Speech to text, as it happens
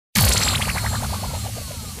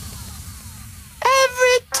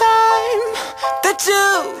the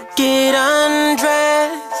two get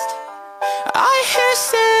undressed, I hear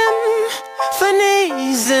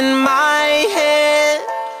symphonies in my head.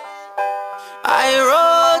 I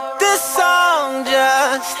wrote this song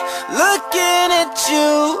just looking at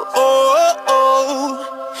you. Oh,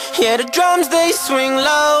 oh. Yeah, the drums they swing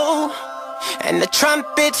low and the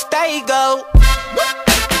trumpets they go,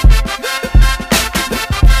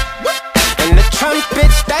 and the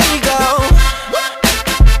trumpets they go.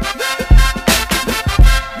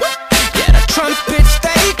 Yeah, the trumpets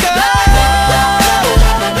they go.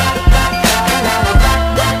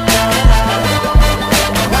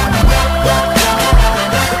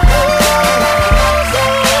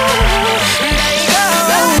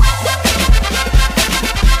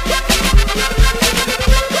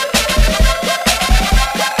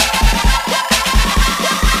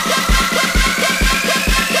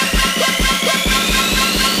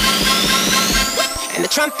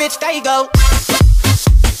 Trumpets, there you go.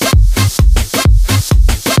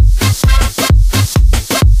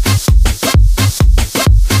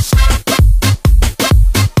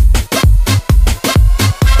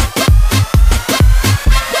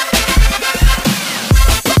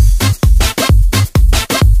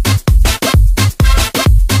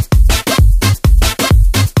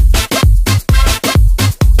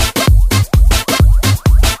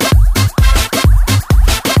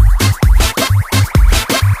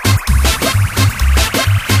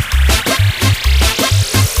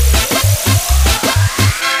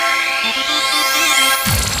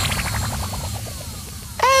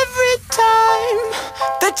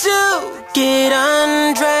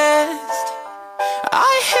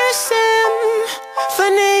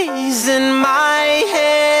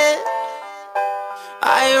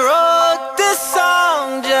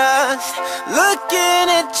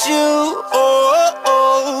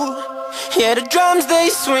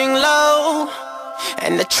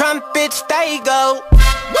 Trumpets, they go,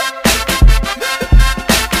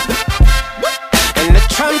 and the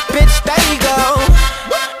trumpets, they go.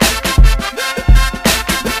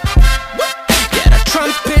 Yeah, the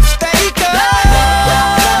trumpets, they go.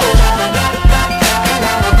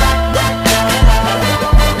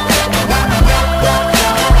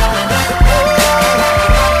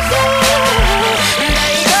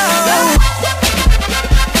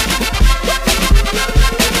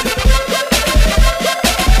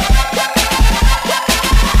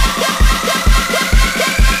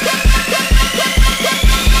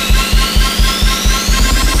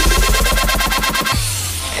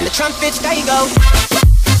 Trumpets, there you go.